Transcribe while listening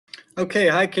Okay,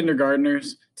 hi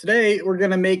kindergartners. Today we're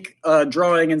going to make a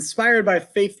drawing inspired by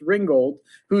Faith Ringgold,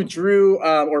 who drew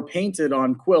or painted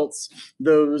on quilts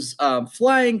those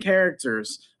flying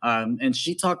characters. And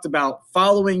she talked about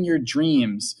following your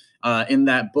dreams in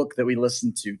that book that we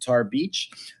listened to, Tar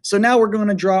Beach. So now we're going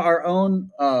to draw our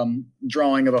own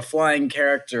drawing of a flying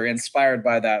character inspired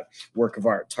by that work of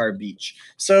art, Tar Beach.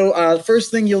 So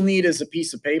first thing you'll need is a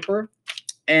piece of paper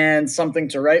and something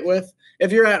to write with.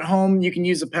 If you're at home, you can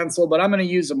use a pencil, but I'm going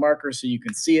to use a marker so you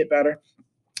can see it better.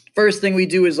 First thing we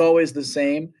do is always the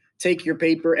same. Take your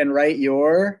paper and write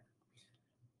your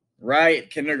right,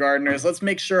 kindergartners. Let's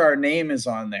make sure our name is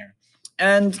on there.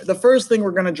 And the first thing we're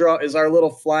going to draw is our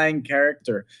little flying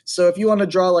character. So if you want to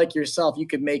draw like yourself, you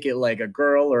could make it like a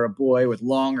girl or a boy with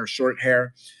long or short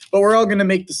hair. But we're all going to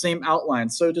make the same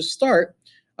outline. So to start,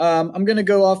 I'm going to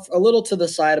go off a little to the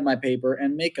side of my paper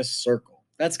and make a circle.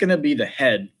 That's going to be the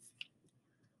head.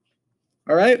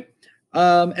 All right.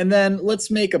 And then let's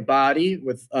make a body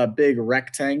with a big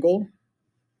rectangle.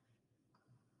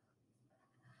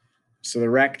 So the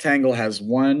rectangle has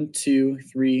 1, 2,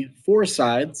 3, 4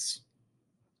 sides.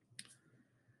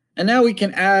 And now we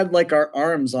can add like our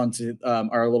arms onto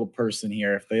our little person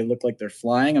here. If they look like they're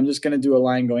flying, I'm just going to do a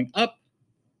line going up,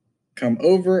 come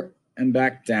over, and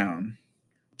back down.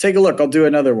 Take a look. I'll do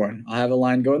another one. I'll have a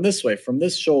line going this way from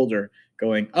this shoulder,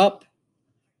 going up,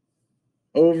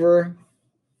 over,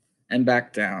 and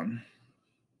back down.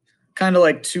 Kind of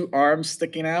like two arms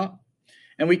sticking out.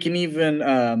 And we can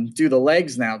even do the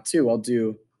legs now too. I'll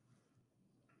do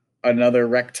another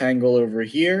rectangle over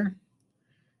here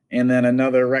and then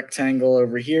another rectangle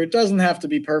over here. It doesn't have to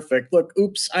be perfect. Look,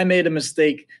 oops, I made a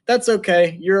mistake. That's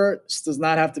okay. Yours does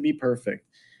not have to be perfect.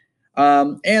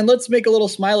 And let's make a little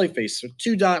smiley face. So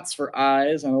 2 dots for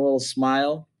eyes and a little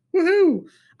smile. Woohoo!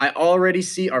 I already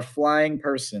see our flying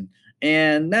person.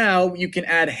 And now you can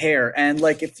add hair. And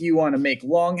like if you want to make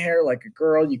long hair like a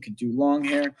girl, you could do long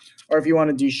hair. Or if you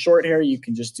want to do short hair, you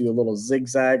can just do a little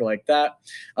zigzag like that.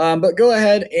 But go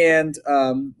ahead and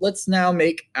let's now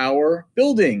make our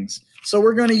buildings. So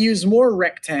we're going to use more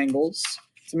rectangles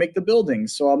to make the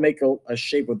buildings. So I'll make a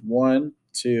shape with 1,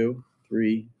 2,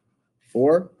 3,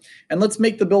 4. And let's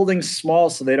make the buildings small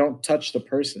so they don't touch the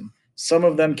person. Some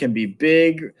of them can be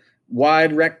big,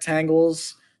 wide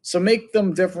rectangles. So make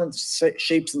them different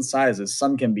shapes and sizes.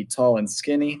 Some can be tall and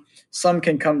skinny. Some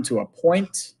can come to a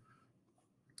point.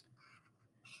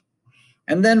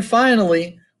 And then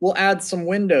finally, we'll add some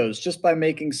windows just by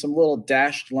making some little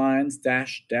dashed lines,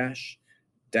 dash, dash,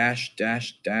 dash,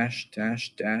 dash, dash,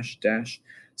 dash, dash, dash.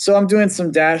 So I'm doing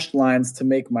some dashed lines to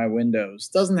make my windows.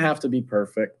 Doesn't have to be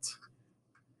perfect.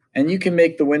 And you can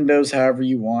make the windows however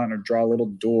you want or draw a little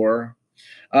door.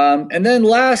 And then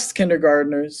last,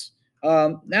 kindergartners,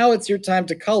 now it's your time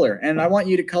to color, and I want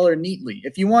you to color neatly.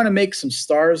 If you want to make some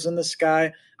stars in the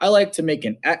sky, I like to make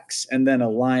an X and then a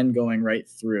line going right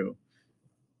through.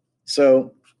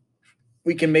 So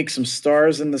we can make some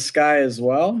stars in the sky as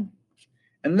well.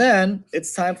 And then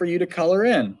it's time for you to color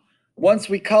in. Once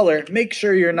we color, make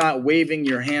sure you're not waving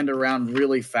your hand around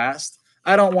really fast.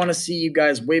 I don't want to see you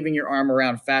guys waving your arm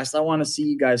around fast. I want to see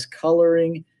you guys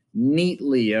coloring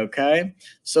neatly, okay?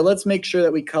 So let's make sure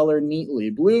that we color neatly.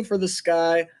 Blue for the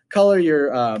sky. Color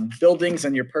your buildings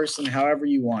and your person however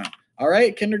you want. All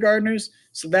right, kindergartners?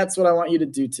 So that's what I want you to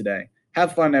do today.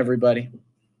 Have fun, everybody.